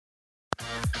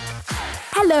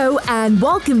Hello and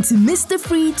welcome to Mr.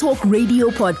 Free Talk Radio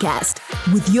Podcast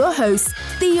with your hosts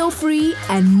Theo Free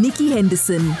and Nikki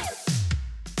Henderson.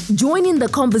 Join in the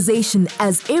conversation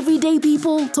as everyday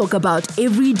people talk about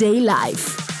everyday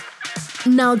life.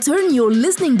 Now turn your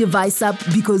listening device up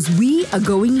because we are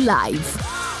going live.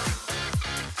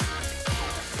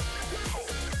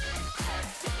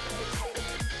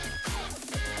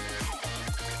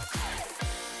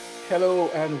 Hello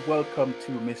and welcome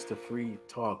to Mr. Free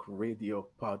Talk Radio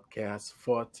Podcast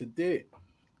for today.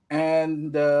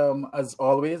 And as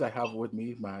always, I have with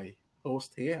me my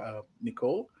host here,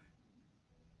 Nicole.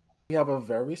 We have a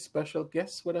very special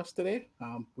guest with us today.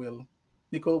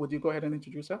 Nicole, would you go ahead and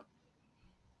introduce her?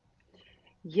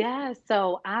 Yeah,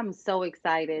 so I'm so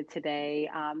excited today.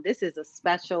 This is a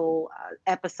special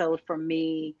episode for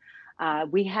me.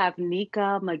 We have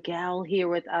Nika Miguel here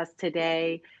with us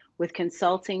today with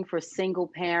consulting for single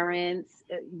parents.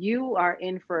 You are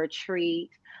in for a treat.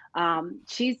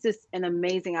 She's just an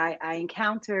amazing. I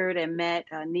encountered and met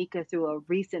Nika through a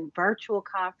recent virtual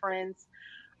conference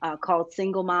called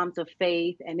Single Moms of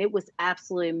Faith, and it was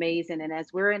absolutely amazing. And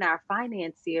as we're in our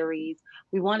finance series,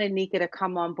 we wanted Nika to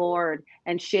come on board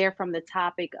and share from the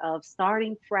topic of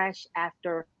starting fresh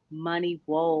after money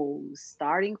woes.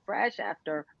 Starting fresh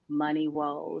after money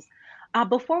woes.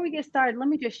 Before we get started, let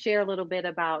me just share a little bit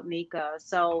about Nika.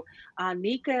 So,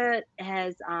 Nika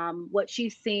has what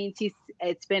she's seen.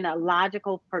 It's been a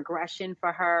logical progression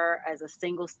for her as a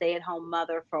single stay-at-home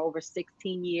mother for over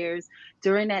 16 years.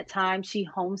 During that time, she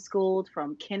homeschooled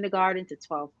from kindergarten to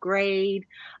 12th grade.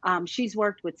 She's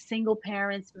worked with single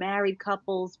parents, married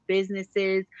couples,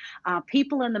 businesses,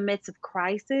 people in the midst of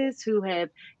crisis who have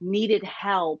needed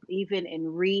help, even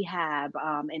in rehab,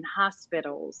 in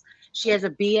hospitals. She has a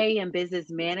BA in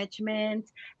business management,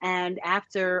 and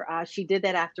after she did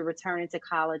that after returning to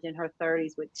college in her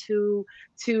 30s with two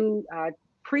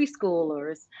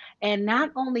preschoolers. And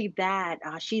not only that,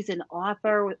 she's an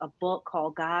author with a book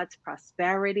called God's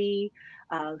Prosperity.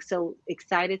 So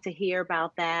excited to hear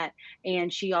about that.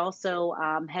 And she also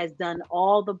has done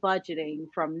all the budgeting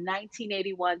from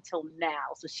 1981 till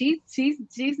now. So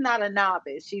she's not a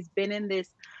novice. She's been in this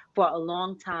for a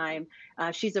long time.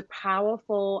 She's a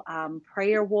powerful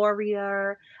prayer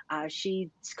warrior. She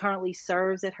currently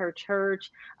serves at her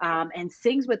church and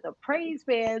sings with the praise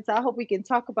band. So I hope we can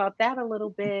talk about that a little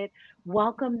bit.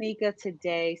 Welcome, Nika,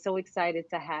 today. So excited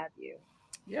to have you.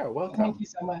 Yeah, welcome. Thank you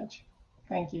so much.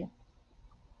 Thank you.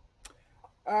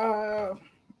 Uh,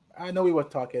 I know we were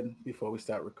talking before we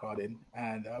start recording,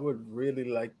 and I would really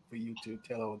like for you to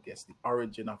tell our guests the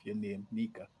origin of your name,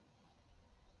 Nika.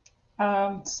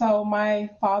 So my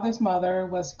father's mother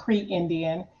was Cree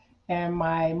Indian, and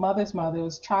my mother's mother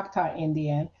was Choctaw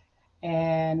Indian.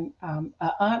 And an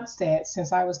aunt said,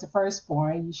 since I was the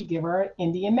firstborn, you should give her an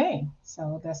Indian name.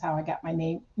 So that's how I got my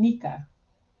name, Nika.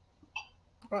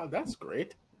 Well, that's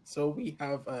great. So we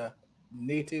have a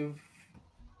native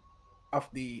of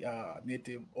the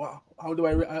native. Well, how do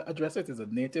I address it? Is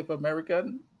it Native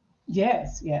American?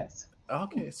 Yes, yes.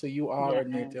 Okay, so you are a Yes.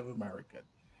 Native American.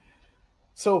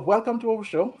 So welcome to our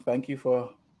show. Thank you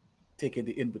for taking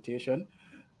the invitation.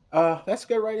 Let's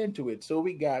get right into it. So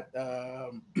we got.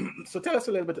 So tell us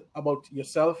a little bit about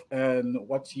yourself and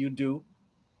what you do.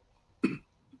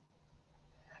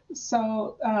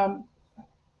 So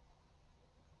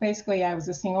basically, I was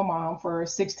a single mom for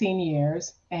 16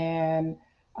 years and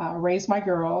raised my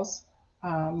girls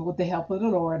with the help of the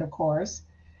Lord, of course.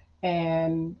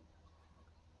 And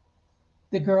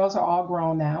the girls are all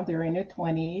grown now, they're in their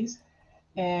 20s.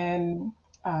 And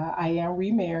I am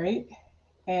remarried.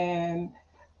 And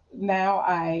now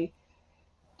I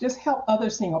just help other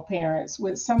single parents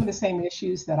with some of the same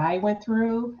issues that I went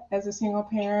through as a single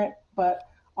parent, but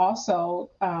also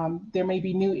there may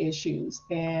be new issues.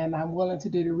 And I'm willing to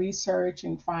do the research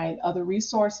and find other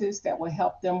resources that will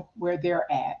help them where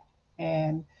they're at.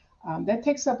 And that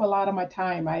takes up a lot of my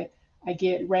time. I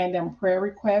get random prayer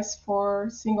requests for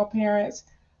single parents,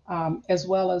 as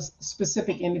well as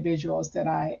specific individuals that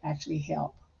I actually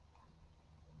help.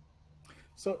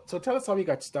 So tell us how you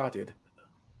got started.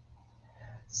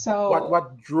 So,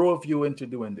 What drove you into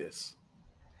doing this?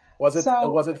 Was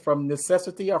so it from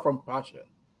necessity or from passion?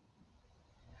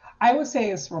 I would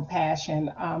say it's from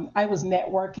passion. I was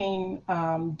networking,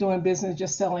 doing business,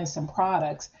 just selling some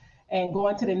products, and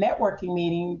going to the networking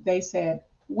meeting. They said,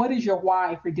 "What is your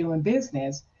why for doing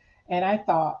business?" And I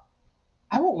thought,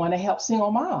 I would want to help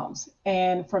single moms.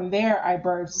 And from there, I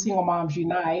birthed Single Moms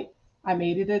Unite. I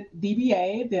made it a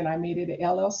DBA, then I made it an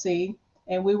LLC,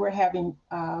 and we were having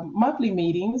monthly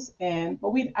meetings. I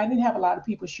didn't have a lot of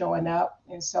people showing up,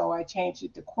 and so I changed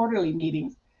it to quarterly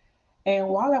meetings. And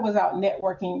while I was out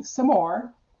networking some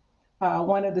more,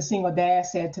 one of the single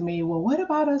dads said to me, well, what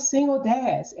about us single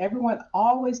dads? Everyone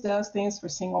always does things for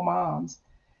single moms.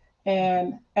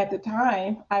 And at the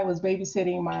time, I was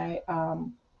babysitting my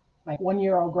like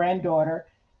 1-year-old granddaughter.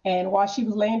 And while she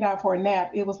was laying down for a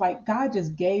nap, it was like God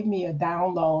just gave me a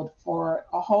download for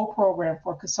a whole program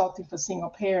for consulting for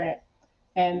single parent.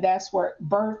 And that's where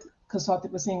birth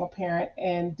consulting for single parent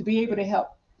and to be able to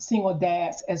help single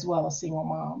dads as well as single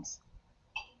moms.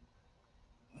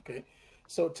 Okay.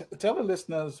 So tell the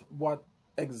listeners, what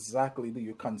exactly do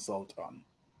you consult on?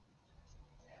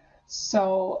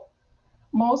 So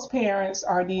most parents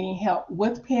are needing help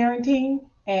with parenting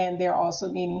and they're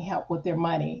also needing help with their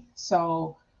money.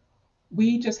 So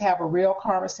we just have a real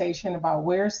conversation about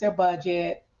where's their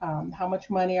budget, how much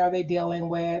money are they dealing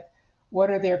with, what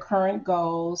are their current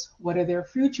goals, what are their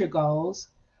future goals.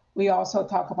 We also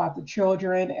talk about the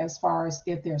children as far as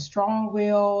if they're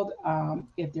strong-willed,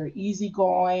 if they're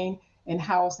easygoing, and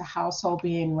how is the household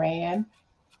being ran.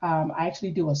 I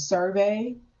actually do a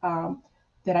survey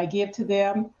that I give to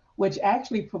them, which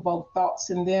actually provoke thoughts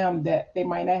in them that they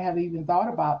might not have even thought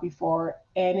about before,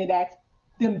 and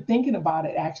them thinking about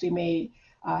it actually may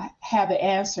have the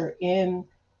answer in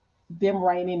them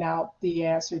writing out the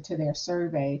answer to their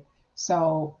survey.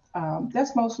 So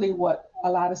that's mostly what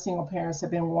a lot of single parents have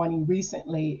been wanting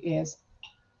recently is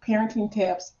parenting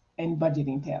tips and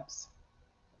budgeting tips.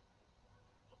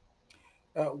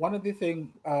 One of the things,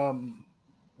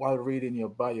 while reading your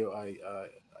bio, I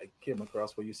came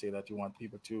across where you say that you want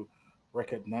people to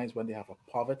recognize when they have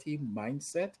a poverty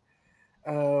mindset.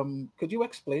 Could you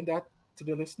explain that to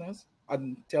the listeners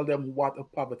and tell them what a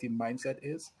poverty mindset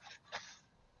is?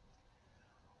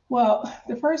 Well,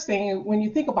 the first thing when you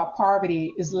think about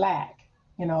poverty is lack.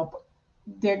 You know,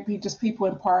 there'd be just people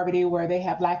in poverty where they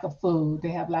have lack of food, they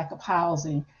have lack of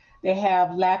housing, they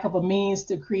have lack of a means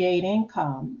to create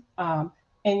income,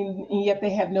 and yet they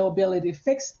have no ability to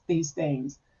fix these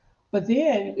things. But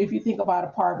then, if you think about a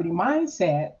poverty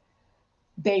mindset,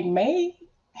 they may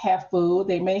have food,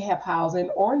 they may have housing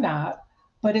or not,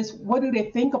 but it's what do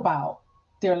they think about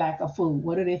their lack of food?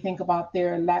 What do they think about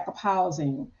their lack of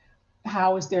housing?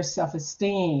 How is their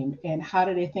self-esteem and how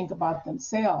do they think about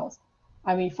themselves?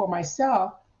 I mean, for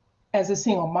myself, as a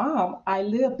single mom, I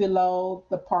live below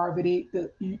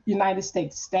the United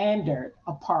States standard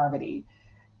of poverty.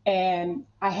 And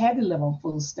I had to live on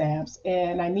food stamps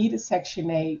and I needed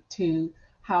Section 8 to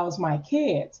house my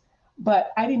kids.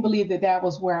 But I didn't believe that that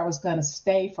was where I was going to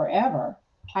stay forever.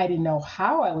 I didn't know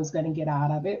how I was going to get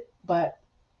out of it, but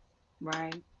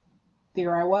Right.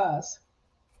 there I was.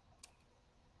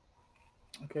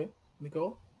 Okay,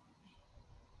 Nicole?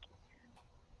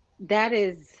 That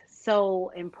is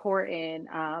so important,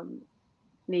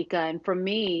 Nika. And for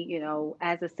me,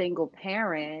 as a single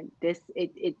parent,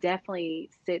 it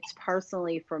definitely sits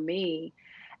personally for me.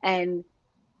 And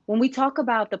when we talk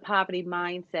about the poverty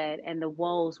mindset and the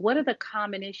woes, what are the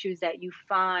common issues that you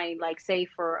find, like say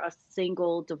for a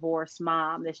single divorced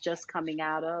mom that's just coming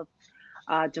out of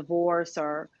divorce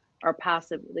or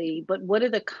possibly, but what are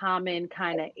the common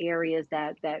kind of areas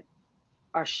that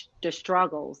are the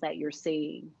struggles that you're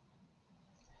seeing?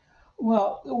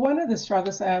 Well, one of the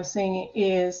struggles that I'm seeing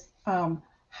is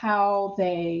how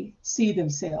they see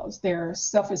themselves, their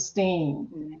self-esteem.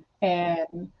 Mm.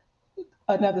 And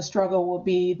another struggle will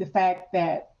be the fact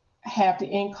that half the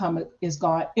income is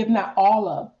gone, if not all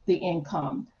of the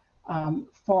income.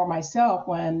 For myself,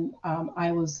 when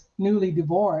I was newly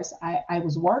divorced, I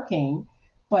was working,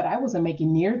 but I wasn't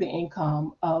making near the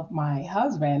income of my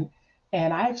husband.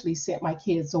 And I actually sent my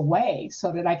kids away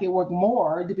so that I could work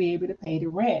more to be able to pay the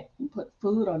rent and put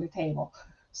food on the table.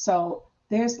 So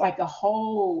there's like a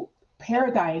whole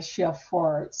paradigm shift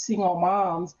for single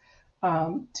moms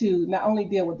to not only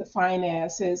deal with the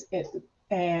finances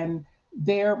and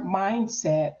their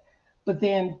mindset, but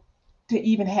then to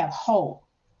even have hope.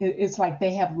 It's like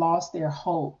they have lost their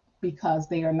hope because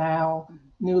they are now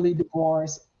newly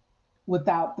divorced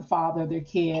without the father of their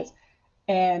kids.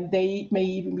 And they may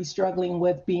even be struggling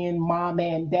with being mom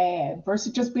and dad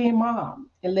versus just being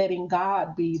mom and letting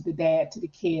God be the dad to the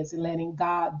kids and letting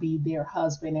God be their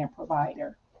husband and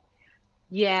provider.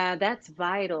 Yeah, that's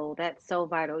vital. That's so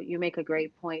vital. You make a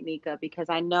great point, Nika, because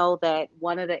I know that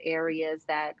one of the areas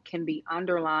that can be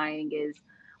underlying is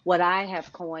what I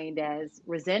have coined as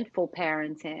resentful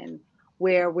parenting,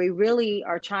 where we really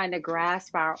are trying to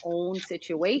grasp our own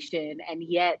situation and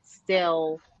yet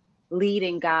still lead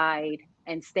and guide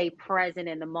and stay present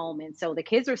in the moment. So the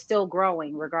kids are still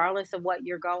growing, regardless of what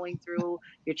you're going through,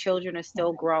 your children are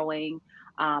still growing.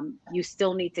 you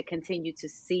still need to continue to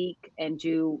seek and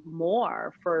do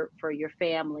more for your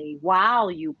family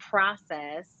while you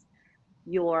process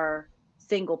your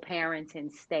single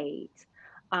parenting state.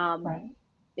 Um, Right.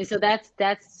 and so that's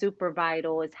super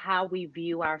vital, is how we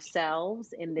view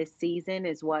ourselves in this season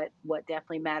is what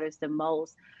definitely matters the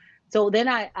most. So then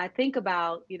I think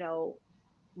about,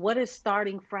 what does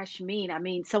starting fresh mean? I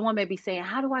mean, someone may be saying,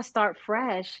 how do I start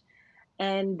fresh?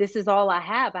 And this is all I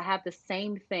have. I have the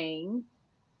same thing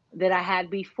that I had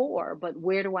before, but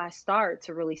where do I start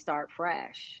to really start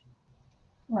fresh?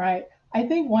 Right. I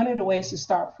think one of the ways to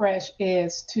start fresh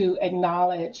is to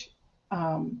acknowledge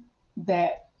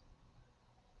that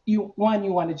you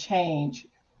want to change,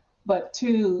 but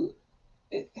two,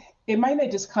 it might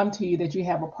not just come to you that you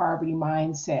have a poverty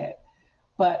mindset.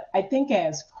 But I think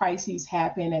as crises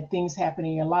happen and things happen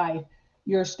in your life,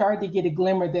 you're starting to get a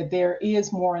glimmer that there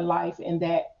is more in life and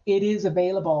that it is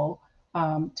available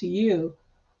to you.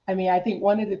 I mean, I think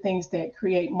one of the things that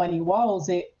create money woes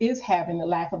it is having a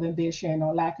lack of ambition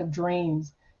or lack of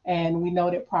dreams. And we know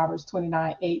that Proverbs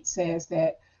 29:8 says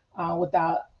that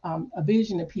without a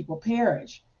vision, the people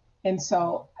perish. And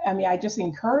so, I mean, I just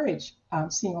encourage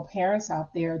single parents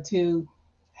out there to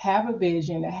have a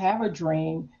vision, to have a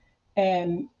dream,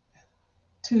 and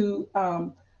to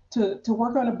to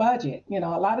work on a budget. You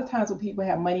know, a lot of times when people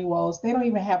have money woes, they don't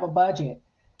even have a budget,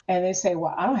 and they say,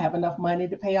 "Well, I don't have enough money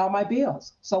to pay all my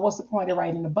bills. So what's the point of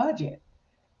writing a budget?"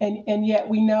 And yet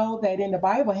we know that in the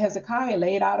Bible, Hezekiah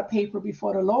laid out a paper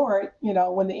before the Lord. You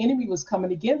know, when the enemy was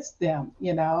coming against them.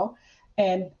 You know,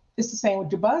 and it's the same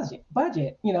with your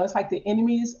budget. You know, it's like the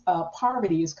enemy's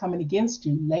poverty is coming against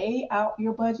you. Lay out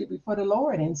your budget before the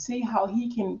Lord and see how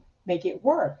He can make it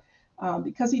work.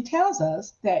 Because He tells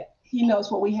us that He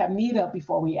knows what we have need of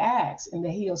before we ask, and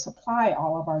that He'll supply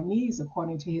all of our needs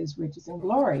according to His riches and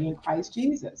glory in Christ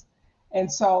Jesus.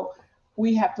 And so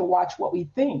we have to watch what we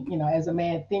think. You know, as a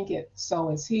man thinketh, so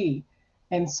is he.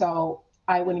 And so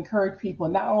I would encourage people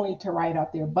not only to write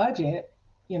out their budget,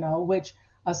 you know, which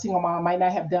a single mom might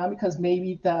not have done because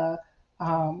maybe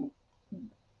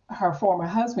her former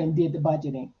husband did the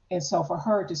budgeting, and so for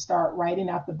her to start writing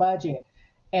out the budget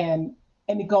and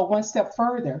to go one step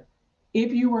further,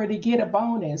 if you were to get a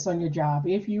bonus on your job,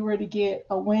 if you were to get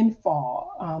a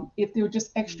windfall, if there were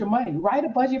just extra money, write a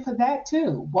budget for that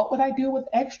too. What would I do with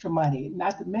extra money?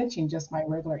 Not to mention just my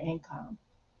regular income.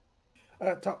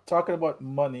 Talking about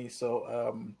money,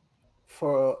 so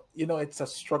for it's a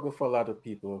struggle for a lot of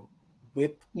people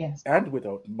with Yes. and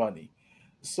without money.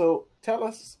 So tell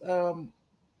us,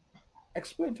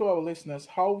 explain to our listeners,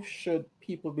 how should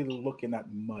people be looking at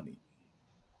money?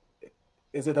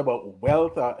 Is it about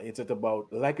wealth? Is it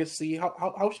about legacy?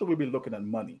 How should we be looking at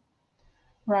money?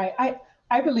 Right.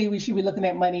 I believe we should be looking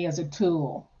at money as a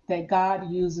tool, that God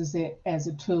uses it as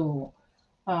a tool.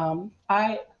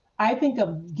 I think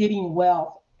of getting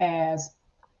wealth as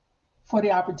for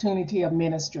the opportunity of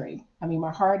ministry. I mean,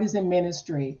 my heart is in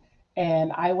ministry,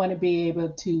 and I want to be able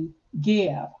to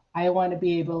give. I want to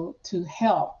be able to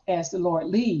help as the Lord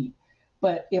lead.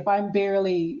 But if I'm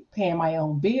barely paying my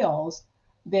own bills,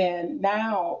 then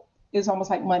now it's almost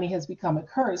like money has become a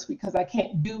curse because I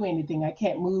can't do anything. I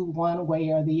can't move one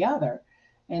way or the other.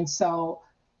 And so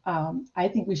I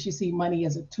think we should see money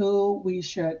as a tool. We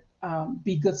should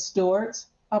be good stewards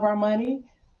of our money.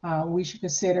 We should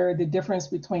consider the difference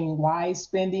between wise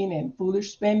spending and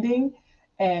foolish spending,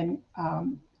 and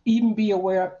even be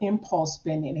aware of impulse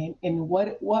spending and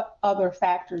what other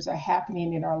factors are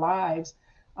happening in our lives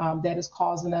that is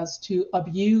causing us to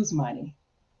abuse money.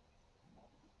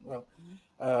 Well,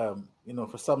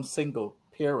 for some single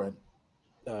parent,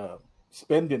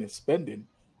 spending is spending.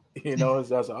 It's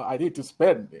just, I need to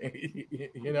spend.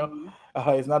 Hmm.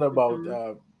 It's not about.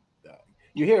 Hmm.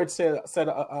 You hear it said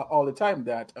all the time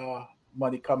that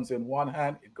money comes in one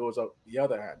hand, it goes out the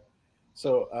other hand.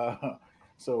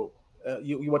 So,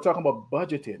 you were talking about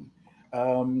budgeting.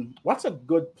 What's a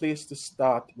good place to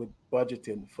start with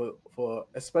budgeting for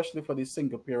especially for the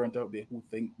single parent out there who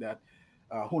think that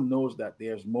who knows that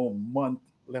there's more month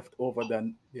left over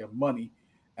than their money,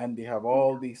 and they have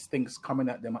all these things coming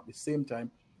at them at the same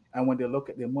time, and when they look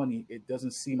at their money, it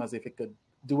doesn't seem as if it could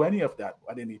do any of that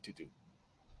what they need to do.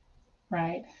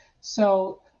 Right.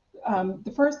 So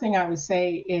the first thing I would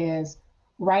say is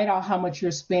write out how much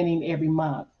you're spending every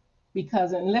month,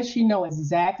 because unless you know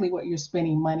exactly what you're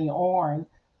spending money on,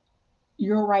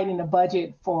 you're writing a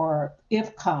budget for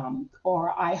if come,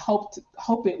 or I hope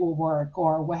it will work,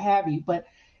 or what have you. But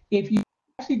if you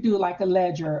actually do like a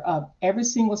ledger of every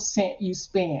single cent you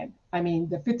spend, I mean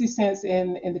the 50 cents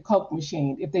in the Coke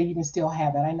machine, if they even still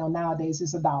have it. I know nowadays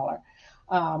it's $1.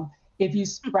 If you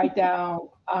write down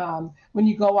when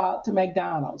you go out to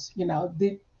McDonald's,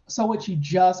 so what you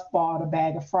just bought a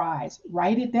bag of fries,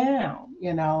 write it down.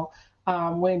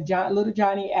 When little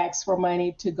Johnny asks for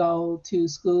money to go to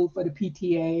school for the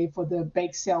PTA, for the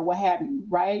bake sale, what have you,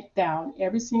 write down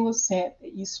every single cent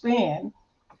that you spend.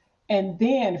 And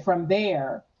then from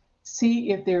there,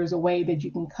 see if there's a way that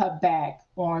you can cut back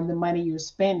on the money you're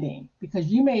spending, because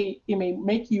it may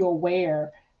make you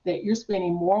aware that you're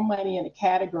spending more money in a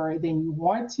category than you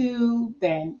want to,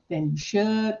 than you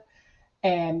should.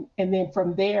 And then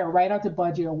from there, write out the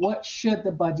budget, or what should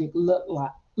the budget look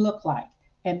like.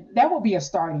 And that will be a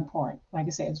starting point. Like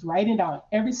I said, it's writing down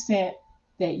every cent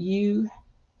that you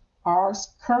are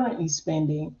currently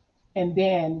spending, and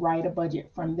then write a budget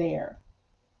from there.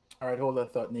 All right, hold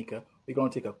that thought, Nika. We're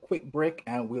going to take a quick break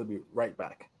and we'll be right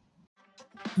back.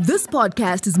 This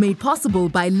podcast is made possible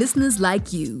by listeners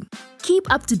like you.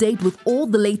 Keep up to date with all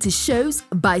the latest shows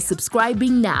by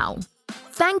subscribing now.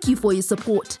 Thank you for your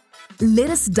support. Let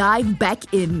us dive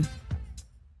back in.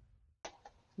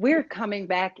 We're coming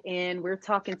back in. We're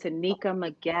talking to Nika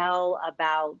Miguel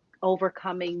about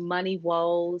overcoming money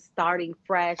woes, starting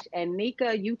fresh. And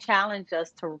Nika, you challenged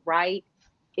us to write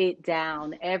it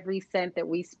down, every cent that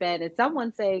we spend. And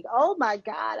someone saying, oh my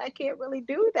God, I can't really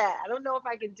do that. I don't know if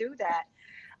I can do that.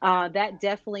 That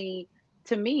definitely,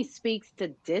 to me, speaks to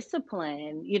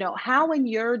discipline. How in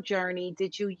your journey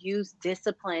did you use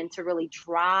discipline to really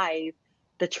drive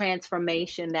the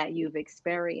transformation that you've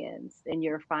experienced in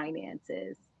your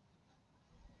finances?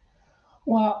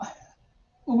 Well,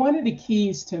 one of the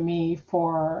keys to me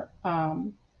for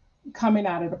coming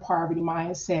out of the poverty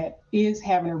mindset is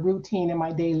having a routine in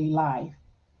my daily life.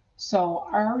 So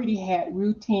I already had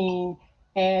routine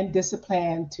and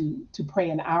discipline to pray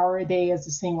an hour a day as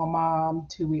a single mom,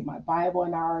 to read my Bible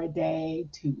an hour a day,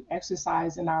 to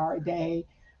exercise an hour a day.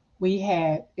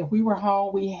 If we were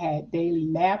home, we had daily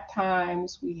nap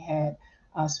times, we had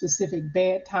specific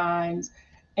bed times,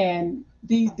 and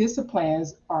these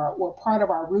disciplines were part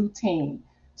of our routine.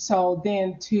 So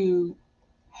then to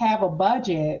have a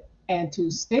budget and to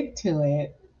stick to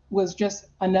it was just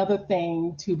another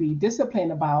thing to be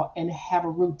disciplined about and have a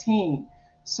routine.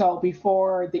 So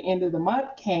before the end of the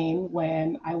month came,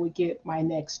 when I would get my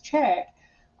next check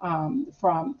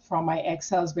from my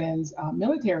ex-husband's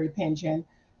military pension,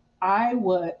 I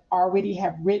would already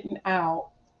have written out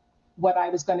what I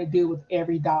was going to do with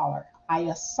every dollar. I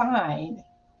assigned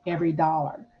every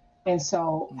dollar. And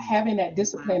so having that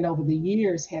discipline over the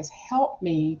years has helped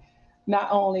me not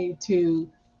only to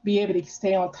be able to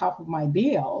stay on top of my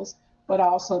bills, but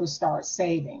also to start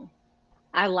saving.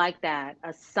 I like that.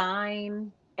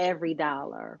 Assign every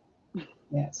dollar.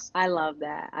 Yes. I love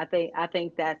that. I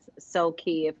think that's so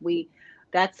key.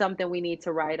 That's something we need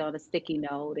to write on a sticky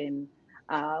note and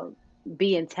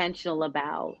be intentional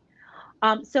about.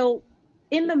 So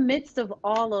in the midst of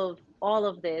all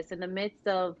of this, in the midst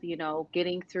of,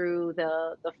 getting through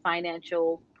the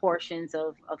financial portions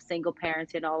of single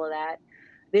parent and all of that,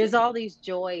 there's all these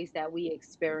joys that we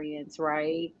experience,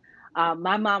 right?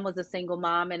 My mom was a single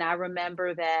mom, and I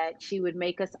remember that she would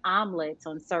make us omelets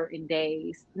on certain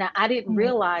days. Now, I didn't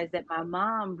realize that my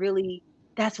mom really,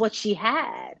 that's what she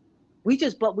had.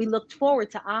 But we looked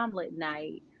forward to omelet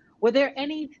night. Were there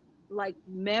any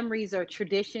memories or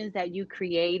traditions that you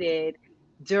created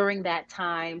during that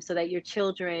time so that your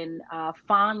children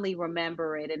fondly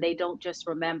remember it, and they don't just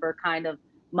remember kind of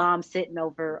mom sitting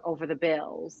over the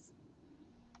bills?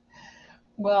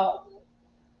 Well,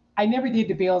 I never did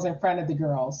the bills in front of the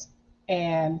girls,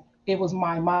 and it was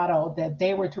my motto that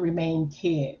they were to remain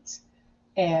kids,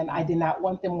 and I did not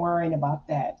want them worrying about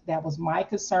that. That was my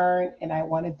concern, and I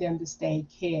wanted them to stay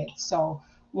kids. So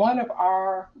one of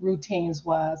our routines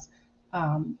was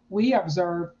we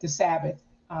observed the Sabbath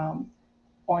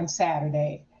on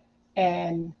Saturday,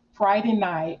 and Friday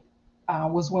night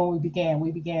was when we began.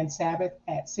 We began Sabbath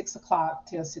at 6 o'clock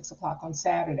till 6 o'clock on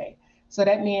Saturday. So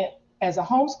that meant, as a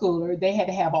homeschooler, they had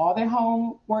to have all their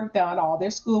homework done, all their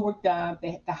schoolwork done.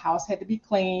 The house had to be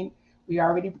clean. We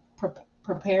already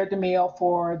prepared the meal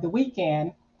for the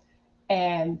weekend.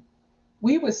 And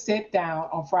we would sit down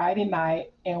on Friday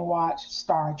night and watch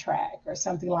Star Trek or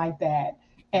something like that.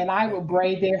 And I would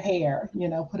braid their hair,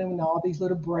 put them in all these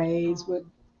little braids with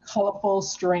colorful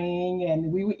string.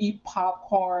 And we would eat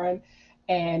popcorn,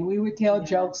 and we would tell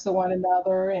jokes to one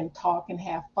another and talk and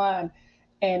have fun.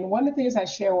 And one of the things I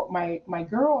shared with my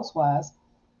girls was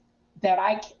that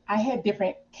I had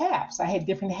different caps. I had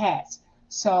different hats.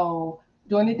 So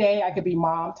during the day, I could be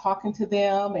mom talking to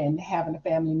them and having a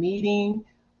family meeting.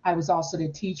 I was also the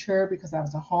teacher because I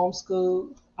was a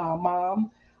homeschool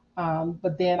mom.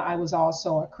 But then I was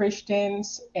also a Christian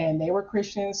and they were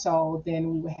Christians. So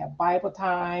then we would have Bible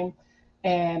time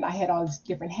and I had all these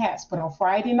different hats. But on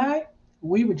Friday night,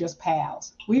 we were just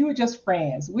pals. We were just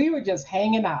friends. We were just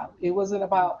hanging out. It wasn't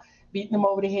about beating them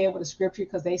over the head with a scripture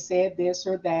because they said this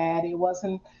or that. It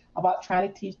wasn't about trying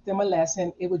to teach them a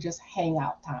lesson. It was just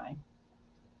hangout time.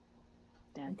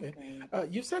 That's Okay.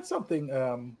 great. You said something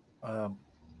a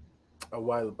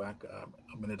while back,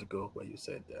 a minute ago, where you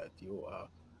said that you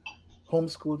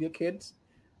homeschool your kids.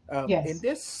 In Yes.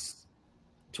 this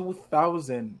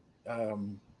 2000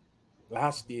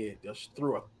 last year, just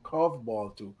threw a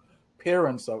curveball to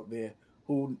parents out there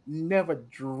who never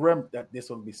dreamt that this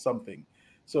would be something.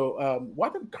 So,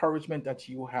 what encouragement that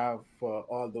you have for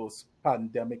all those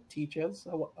pandemic teachers,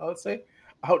 I would say,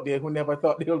 out there who never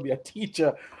thought they would be a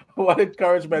teacher? What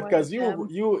encouragement? One of Because you them.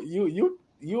 you you you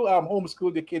you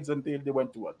homeschooled your kids until they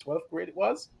went to what, 12th grade it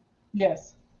was.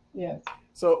 Yes. Yes.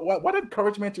 So, what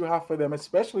encouragement you have for them,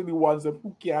 especially the ones that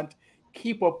who can't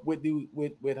keep up with the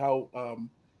with how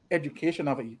education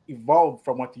have evolved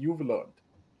from what you've learned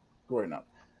growing up?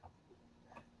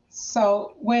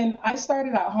 So when I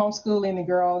started out homeschooling the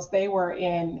girls, they were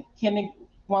in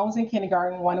one was in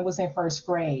kindergarten, one was in first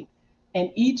grade.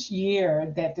 And each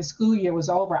year that the school year was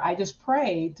over, I just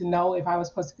prayed to know if I was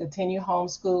supposed to continue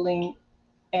homeschooling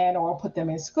and or put them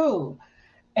in school.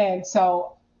 And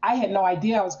so I had no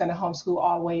idea I was going to homeschool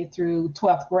all the way through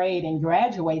 12th grade and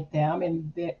graduate them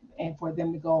and for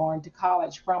them to go on to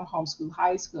college from homeschool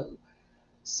high school.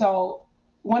 So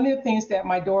one of the things that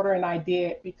my daughter and I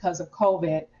did because of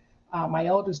COVID, my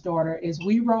oldest daughter, is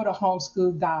we wrote a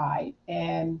homeschool guide.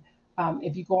 And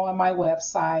if you go on my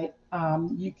website,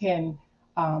 you can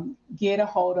get a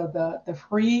hold of the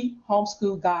free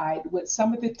homeschool guide with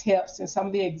some of the tips and some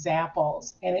of the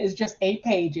examples. And it's just 8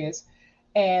 pages.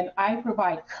 And I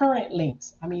provide current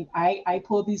links. I mean, I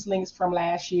pulled these links from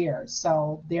last year.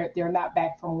 So they're not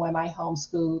back from when I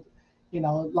homeschooled, a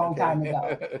long time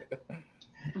ago.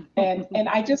 Okay. And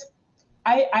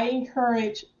I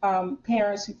encourage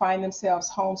parents who find themselves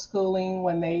homeschooling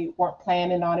when they weren't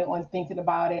planning on it, weren't thinking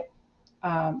about it,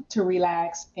 to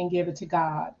relax and give it to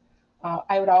God.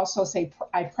 I would also say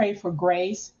I pray for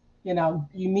grace. You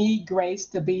need grace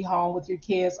to be home with your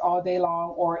kids all day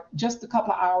long or just a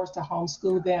couple of hours to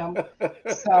homeschool them.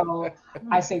 So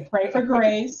I say pray for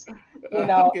grace, you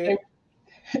know, Okay.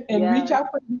 and, and reach Yes.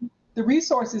 out for the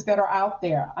resources that are out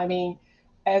there. I mean,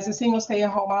 as a single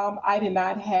stay-at-home mom, I did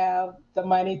not have the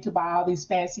money to buy all these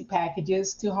fancy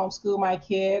packages to homeschool my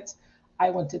kids.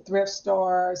 I went to thrift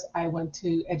stores, I went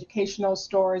to educational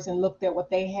stores and looked at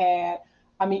what they had.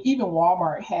 I mean, even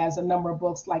Walmart has a number of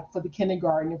books like for the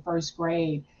kindergarten and first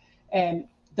grade. And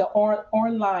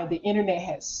online, the internet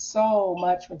has so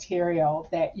much material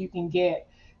that you can get.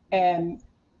 And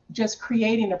just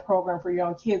creating a program for your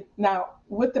own kids. Now,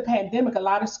 with the pandemic, a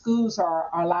lot of schools are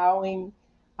allowing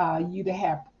you to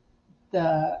have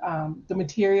the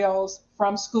materials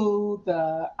from school,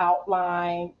 the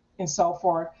outline, and so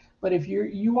forth. But if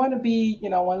you want to be,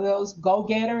 one of those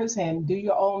go-getters and do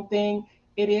your own thing,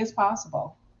 it is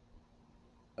possible.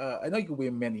 I know you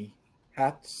wear many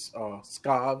hats or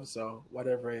scarves or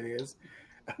whatever it is.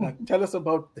 Tell us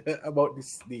about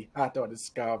the hat or the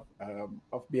scarf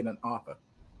of being an author.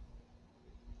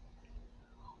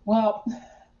 Well,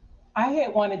 I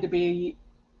had wanted to be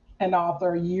an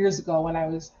author years ago when I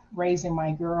was raising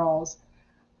my girls,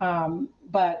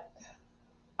 but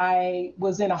I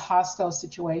was in a hostile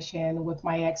situation with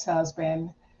my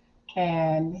ex-husband,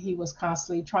 and he was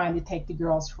constantly trying to take the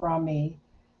girls from me.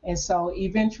 And so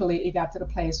eventually it got to the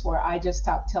place where I just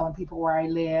stopped telling people where I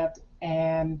lived.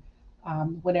 And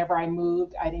whenever I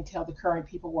moved, I didn't tell the current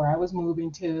people where I was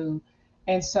moving to.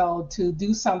 And so to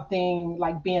do something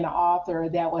like being an author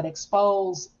that would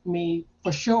expose me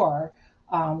for sure,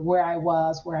 where I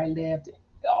was, where I lived,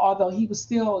 although he was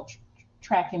still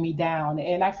tracking me down.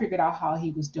 And I figured out how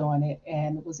he was doing it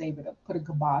and was able to put a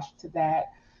kibosh to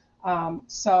that.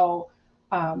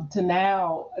 To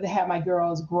now to have my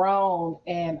girls grown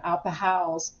and out the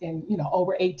house and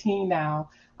over 18 now,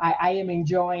 I am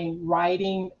enjoying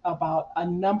writing about a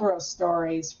number of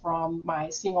stories from my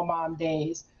single mom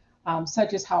days,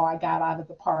 such as how I got out of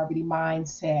the poverty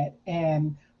mindset.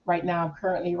 And right now I'm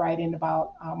currently writing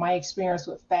about my experience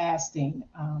with fasting,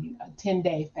 a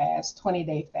 10-day fast,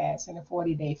 20-day fast, and a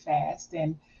 40-day fast,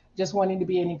 and just wanting to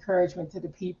be an encouragement to the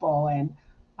people. And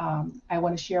I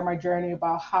want to share my journey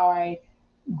about how I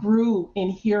grew in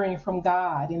hearing from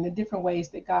God in the different ways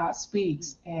that God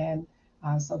speaks. And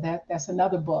so that's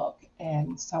another book.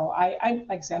 And so I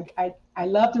like I said, I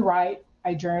love to write.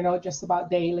 I journal just about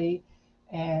daily.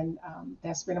 And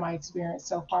that's been my experience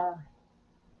so far.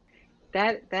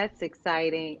 That's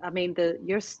exciting. I mean, the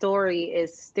your story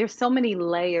is there's so many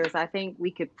layers. I think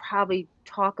we could probably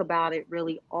talk about it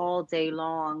really all day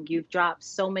long. You've dropped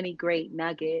so many great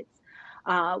nuggets.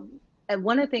 Uh, and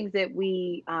one of the things that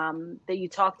we that you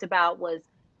talked about was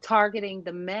targeting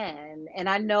the men. And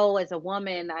I know as a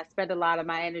woman, I spend a lot of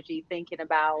my energy thinking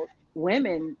about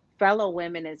women, fellow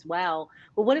women as well.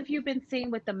 But what have you been seeing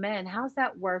with the men? How's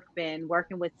that work been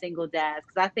working with single dads?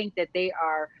 Because I think that they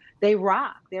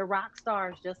rock. They're rock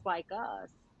stars just like us.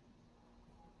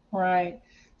 Right.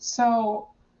 So,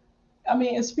 I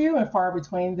mean, it's few and far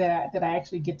between that I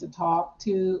actually get to talk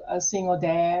to a single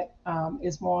dad.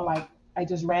 It's more like I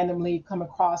just randomly come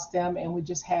across them and we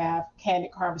just have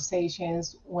candid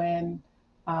conversations when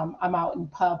I'm out in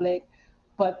public.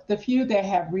 But the few that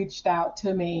have reached out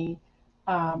to me,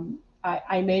 I'm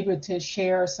able to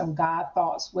share some God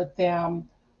thoughts with them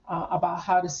about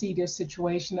how to see their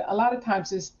situation. A lot of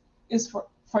times is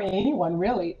for anyone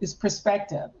really is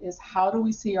perspective, is how do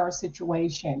we see our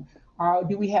situation, or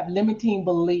do we have limiting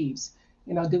beliefs?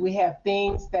 You know, do we have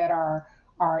things that are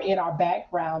in our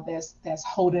background that's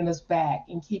holding us back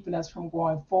and keeping us from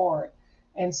going forward?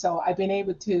 And so I've been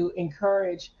able to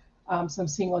encourage some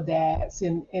single dads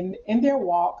in their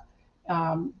walk,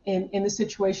 in the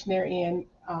situation they're in,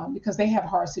 because they have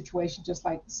hard situations just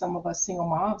like some of us single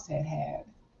moms had.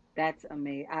 That's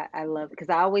amazing. I love it because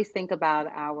I always think about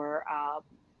our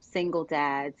single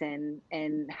dads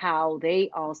and how they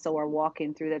also are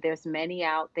walking through that. There's many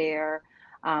out there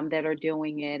that are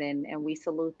doing it, and we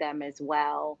salute them as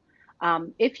well.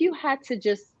 If you had to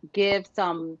just give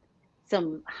some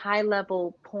high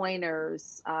level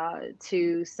pointers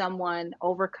to someone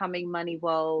overcoming money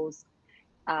woes,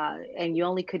 and you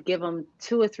only could give them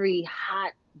two or three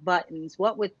hot buttons,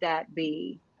 what would that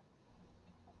be?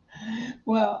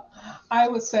 Well, I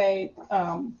would say,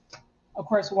 of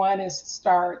course, one is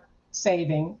start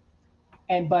saving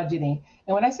and budgeting.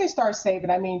 And when I say start saving,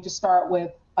 I mean just start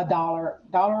with dollar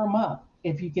a month.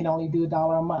 If you can only do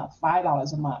 $1 a month,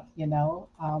 $5 a month, you know.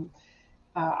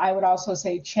 I would also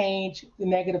say change the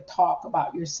negative talk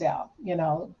about yourself. You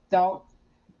know, don't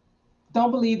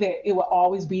believe that it will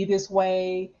always be this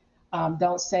way.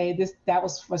 Don't say this that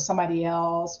was for somebody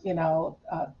else. You know,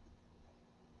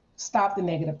 stop the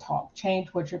negative talk. Change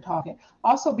what you're talking.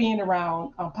 Also, being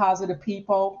around positive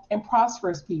people and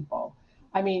prosperous people.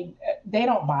 I mean, they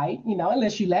don't bite, you know,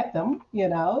 unless you let them. You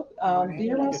know, be Right.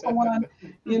 around someone,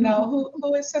 you know,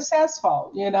 who is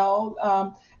successful. You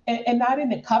know. And not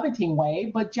in a coveting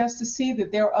way, but just to see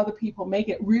that there are other people make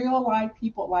it real life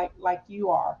people like you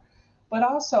are, but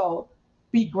also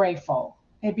be grateful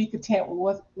and be content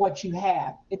with what you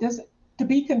have. It doesn't To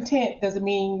be content doesn't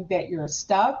mean that you're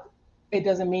stuck. It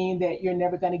doesn't mean that you're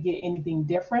never going to get anything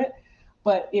different.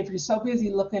 But if you're so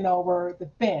busy looking over the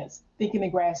fence, thinking the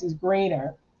grass is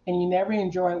greener, and you never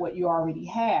enjoy what you already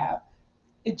have,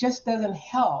 it just doesn't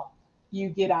help you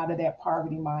get out of that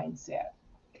poverty mindset.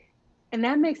 And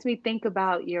that makes me think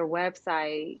about your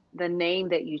website, the name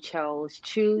that you chose,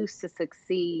 Choose to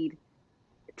Succeed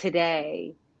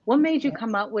Today. What made you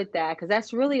come Yes. up with that? Because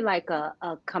that's really like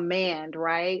a command,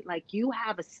 right? Like you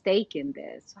have a stake in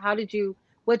this.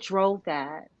 What drove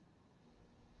that?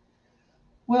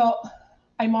 Well,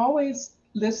 I'm always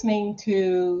listening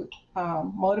to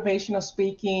motivational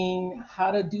speaking,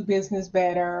 how to do business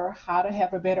better, how to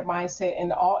have a better mindset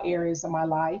in all areas of my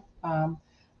life,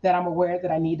 that I'm aware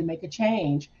that I need to make a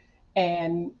change.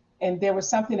 And and there was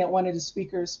something that one of the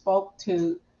speakers spoke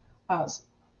to. Uh,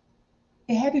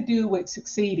 it had to do with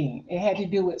succeeding. It had to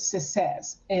do with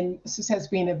success and success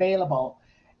being available.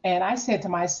 And I said to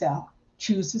myself,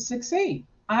 choose to succeed.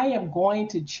 I am going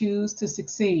to choose to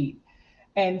succeed.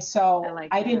 And I so like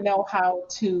I didn't that. know how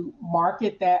to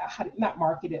market that, not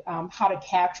market it, how to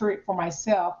capture it for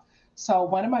myself. So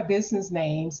one of my business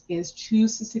names is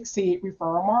Choose to Succeed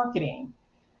Referral Marketing.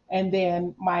 And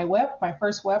then my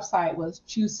first website was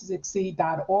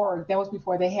choose2succeed.org. That was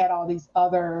before they had all these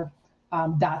other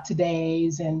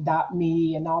 .todays and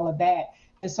 .me and all of that.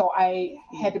 And so I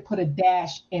had to put a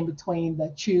dash in between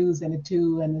the choose and the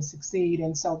to and the succeed.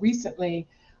 And so recently,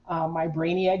 my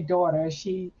brainiac daughter,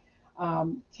 she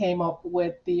came up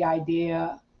with the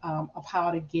idea of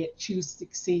how to get choose to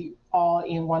succeed all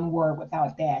in one word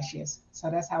without dashes.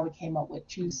 So that's how we came up with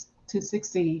choose to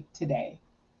succeed today.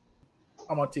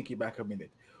 I'm gonna take you back a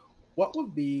minute. What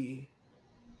would be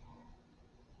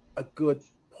a good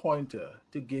pointer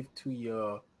to give to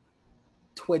your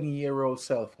 20-year-old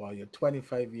self or your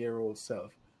 25-year-old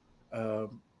self,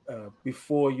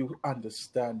 before you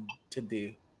understand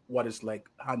today what it's like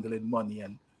handling money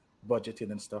and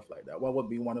budgeting and stuff like that? What would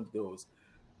be one of those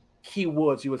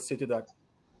keywords you would say to that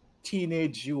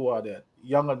teenage you or the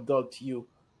young adult you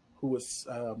who is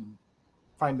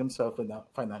find themselves in a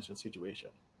financial situation?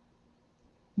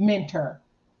 Mentor.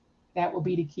 That will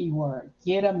be the key word.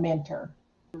 Get a mentor.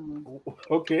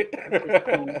 Okay.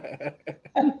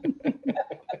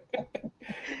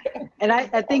 And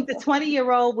I think the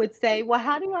 20-year-old would say, well,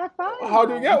 how do I find How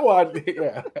do you get one? one?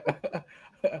 Yeah.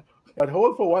 But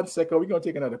hold for 1 second. We're going to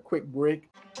take another quick break.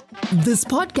 This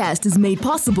podcast is made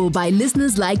possible by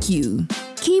listeners like you.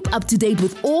 Keep up to date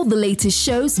with all the latest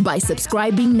shows by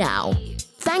subscribing now.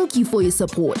 Thank you for your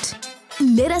support.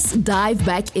 Let us dive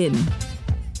back in.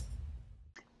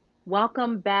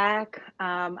 Welcome back.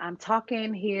 I'm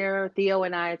talking here. Theo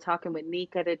and I are talking with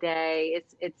Nika today.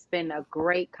 It's been a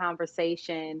great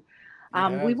conversation. We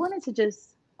Yes. wanted to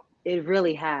just, it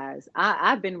really has.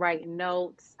 I've been writing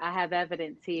notes. I have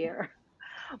evidence here,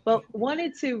 but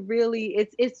wanted to really,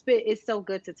 it's so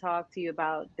good to talk to you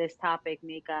about this topic,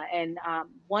 Nika, and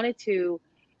wanted to.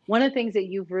 One of the things that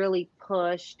you've really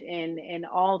pushed in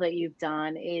all that you've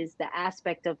done is the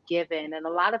aspect of giving. And a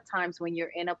lot of times when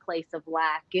you're in a place of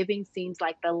lack, giving seems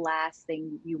like the last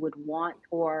thing you would want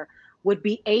or would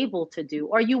be able to do,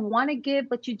 or you want to give,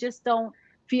 but you just don't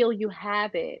feel you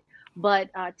have it. But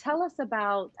tell us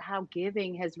about how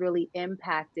giving has really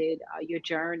impacted your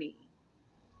journey.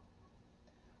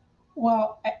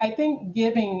 Well, I think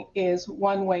giving is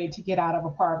one way to get out of a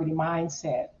poverty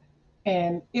mindset.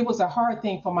 And it was a hard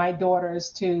thing for my daughters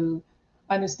to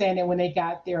understand that when they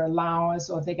got their allowance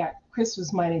or they got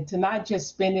Christmas money to not just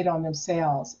spend it on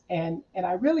themselves. And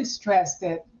I really stressed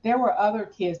that there were other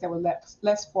kids that were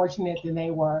less fortunate than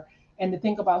they were, and to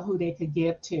think about who they could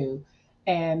give to.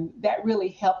 And that really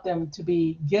helped them to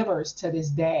be givers to this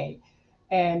day.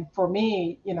 And for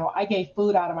me, I gave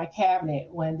food out of my cabinet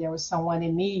when there was someone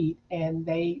in need and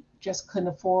they just couldn't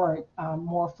afford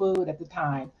more food at the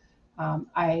time.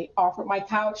 I offered my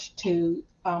couch to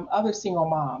other single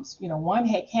moms. One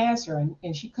had cancer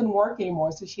and she couldn't work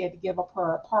anymore, so she had to give up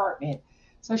her apartment.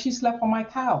 So she slept on my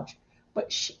couch.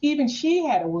 But even she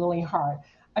had a willing heart.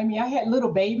 I mean, I had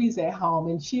little babies at home,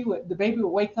 and the baby would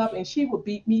wake up and she would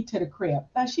beat me to the crib.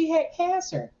 Now she had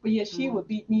cancer, but yet she would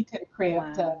beat me to the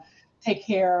crib to Wow. take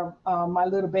care of my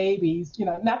little babies.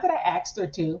 Not that I asked her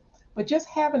to, but just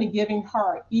having a giving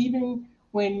heart, even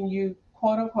when you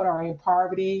quote unquote are in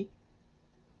poverty,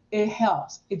 it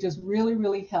helps. It just really,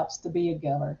 really helps to be a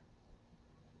giver.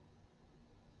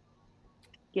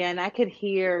 Yeah, and I could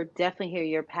definitely hear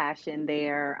your passion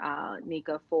there,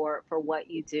 Nika, for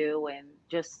what you do and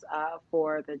just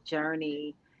for the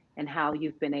journey and how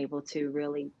you've been able to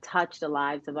really touch the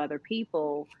lives of other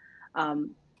people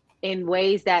um, in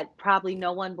ways that probably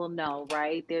no one will know,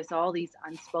 right? There's all these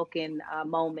unspoken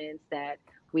moments that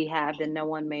we have that no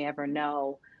one may ever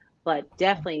know, but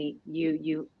definitely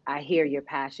I hear your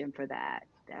passion for that,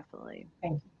 definitely.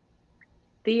 Thank you.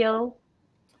 Theo,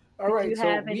 All did right. you So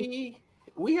have any?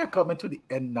 we are coming to the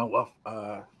end now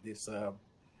of this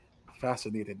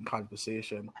fascinating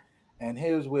conversation, and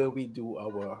here's where we do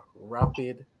our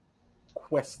rapid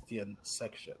question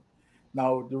section.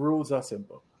 Now the rules are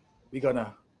simple. We're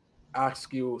gonna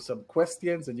ask you some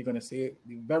questions, and you're gonna say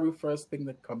the very first thing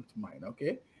that comes to mind.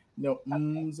 Okay? No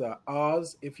ums or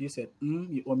ahs. If you said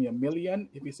you owe me 1 million.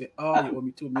 If you say you owe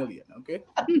me 2 million. Okay?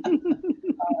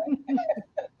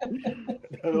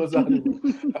 Those are the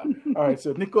rules. All right.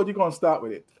 So Nico, you're gonna start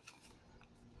with it.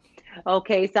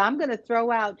 Okay, so I'm going to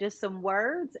throw out just some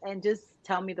words and just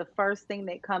tell me the first thing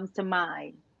that comes to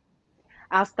mind.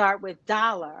 I'll start with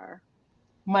dollar,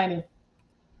 Money,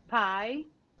 pie,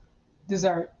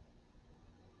 dessert,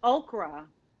 okra.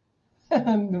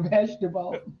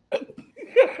 vegetable.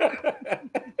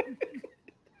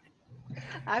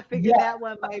 I figured Yeah. that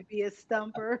one might be a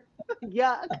stumper.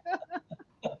 Yuck.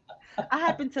 I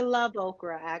happen to love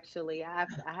okra, actually. I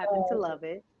happen to love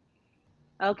it.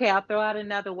 Okay, I'll throw out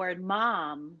another word,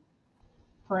 mom,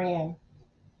 Friend,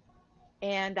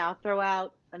 and I'll throw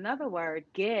out another word,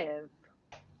 give.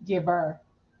 giver,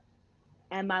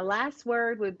 And my last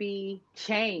word would be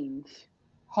change.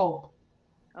 hope.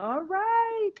 All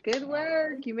right, good All right.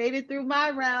 work. You made it through my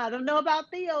round. I don't know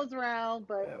about Theo's round,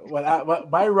 but Well,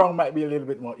 my wrong might be a little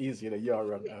bit more easier than your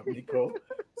wrong, Nico.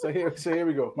 So here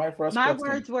we go. My first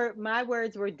question. my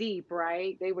words were deep,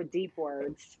 right? They were deep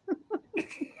words.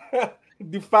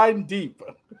 Define deep.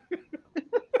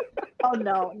 Oh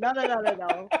no, no, no, no, no,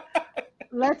 no.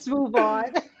 Let's move on.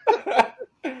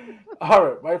 All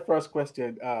right, my first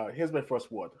question. Here's my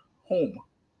first word: home,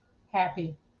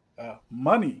 Happy,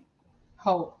 money,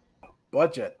 hope,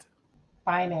 budget,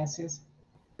 finances,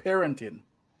 parenting,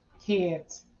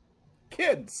 kids,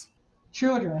 kids.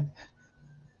 children.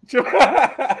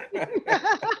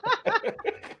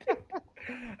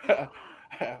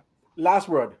 Last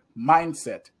word,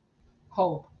 mindset.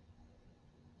 Hope.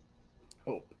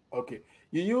 Hope. Okay.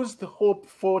 You used hope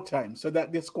 4 times, so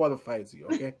that disqualifies you,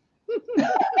 okay?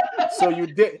 So you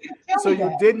did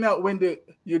you did not win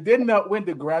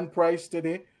the grand prize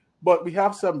today, but we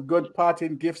have some good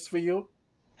parting gifts for you.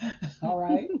 All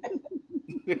right.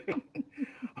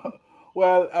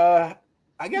 Well,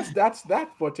 I guess that's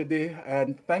that for today.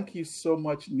 And thank you so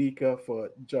much, Nika,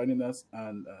 for joining us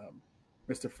on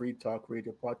Mr. Free Talk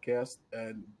Radio podcast.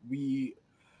 And we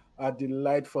are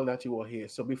delightful that you are here.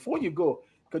 So before you go,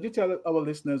 could you tell our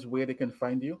listeners where they can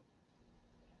find you?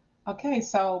 Okay,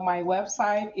 so my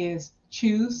website is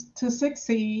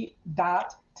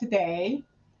choose2succeed.today.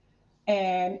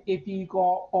 And if you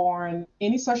go on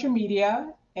any social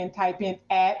media and type in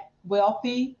at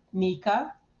Wealthy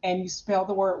Nika, and you spell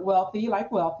the word wealthy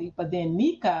like wealthy, but then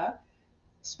Nika,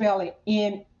 spell it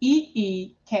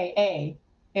Neeka.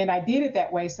 And I did it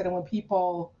that way so that when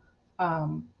people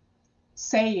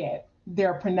say it,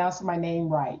 they're pronouncing my name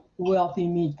right, Wealthy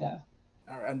Nika.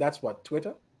 All right, and that's what,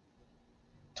 Twitter?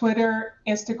 Twitter,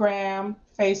 Instagram,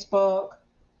 Facebook,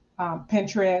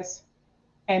 Pinterest,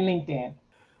 and LinkedIn.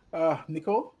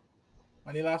 Nicole,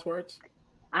 any last words?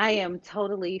 I am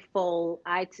totally full.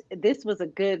 This was a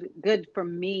good for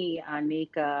me,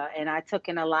 Anika, and I took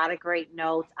in a lot of great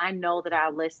notes. I know that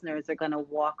our listeners are going to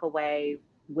walk away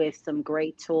with some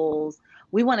great tools.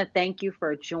 We want to thank you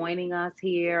for joining us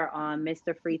here on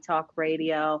Mr. Free Talk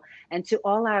Radio. And to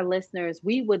all our listeners,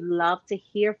 we would love to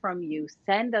hear from you.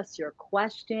 Send us your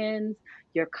questions,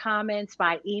 your comments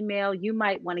by email. You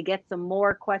might want to get some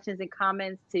more questions and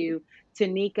comments to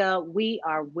Nika. We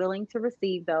are willing to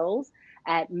receive those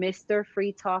at Mr.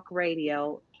 Free Talk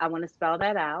Radio. I want to spell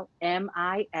that out.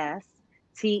 MISTER,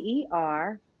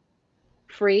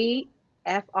 free,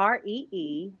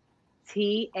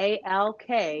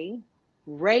 FREETALK,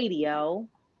 radio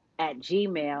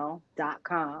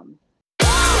 @gmail.com.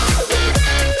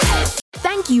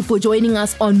 Thank you for joining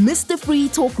us on Mr. Free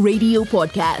Talk Radio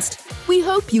podcast. We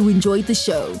hope you enjoyed the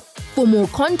show. For more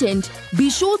content, be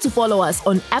sure to follow us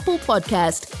on Apple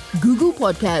Podcast, Google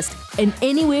Podcast, and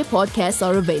anywhere podcasts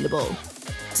are available.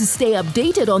 To stay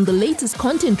updated on the latest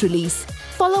content release,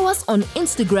 follow us on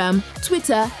Instagram,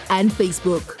 Twitter, and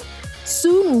Facebook.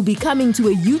 Soon we'll be coming to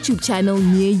a YouTube channel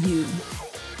near you.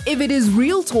 If it is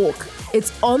real talk,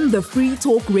 it's on the Free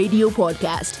Talk Radio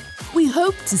podcast. We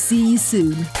hope to see you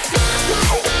soon.